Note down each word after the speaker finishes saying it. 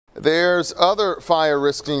There's other fire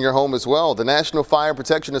risks in your home as well. The National Fire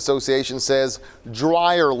Protection Association says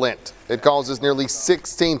dryer lint. It causes nearly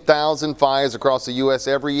 16,000 fires across the U.S.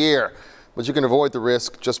 every year. But you can avoid the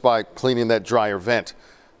risk just by cleaning that dryer vent.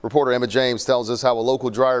 Reporter Emma James tells us how a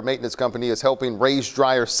local dryer maintenance company is helping raise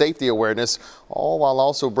dryer safety awareness, all while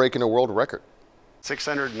also breaking a world record.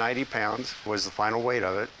 690 pounds was the final weight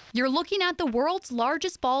of it. You're looking at the world's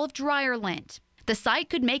largest ball of dryer lint. The sight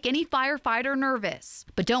could make any firefighter nervous,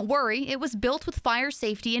 but don't worry, it was built with fire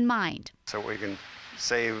safety in mind. So we can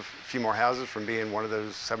save a few more houses from being one of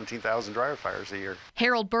those 17,000 dryer fires a year.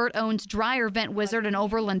 Harold Burt owns Dryer Vent Wizard in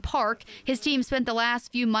Overland Park. His team spent the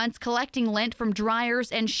last few months collecting lint from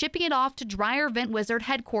dryers and shipping it off to Dryer Vent Wizard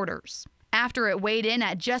headquarters. After it weighed in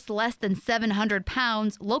at just less than 700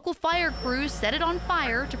 pounds, local fire crews set it on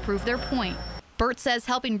fire to prove their point. Burt says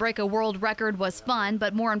helping break a world record was fun,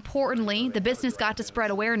 but more importantly, the business got to spread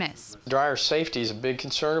awareness. Dryer safety is a big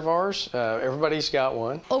concern of ours. Everybody's got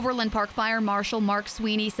one. Overland Park Fire Marshal Mark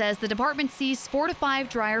Sweeney says the department sees 4 to 5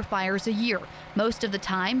 dryer fires a year. Most of the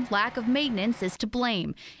time, lack of maintenance is to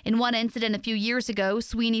blame. In one incident a few years ago,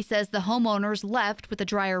 Sweeney says the homeowners left with the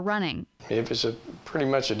dryer running. It was pretty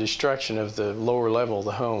much a destruction of the lower level of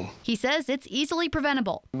the home. He says it's easily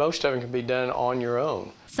preventable. Most of it can be done on your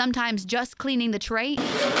own. Sometimes just cleaning the tray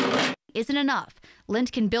isn't enough.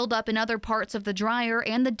 Lint can build up in other parts of the dryer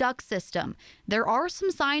and the duct system. There are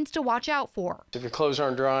some signs to watch out for. If your clothes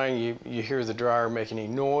aren't drying, you hear the dryer making any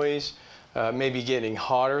noise, maybe getting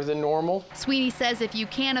hotter than normal. Sweeney says if you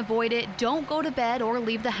can avoid it, don't go to bed or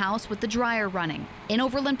leave the house with the dryer running. In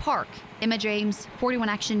Overland Park, Emma James, 41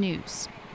 Action News.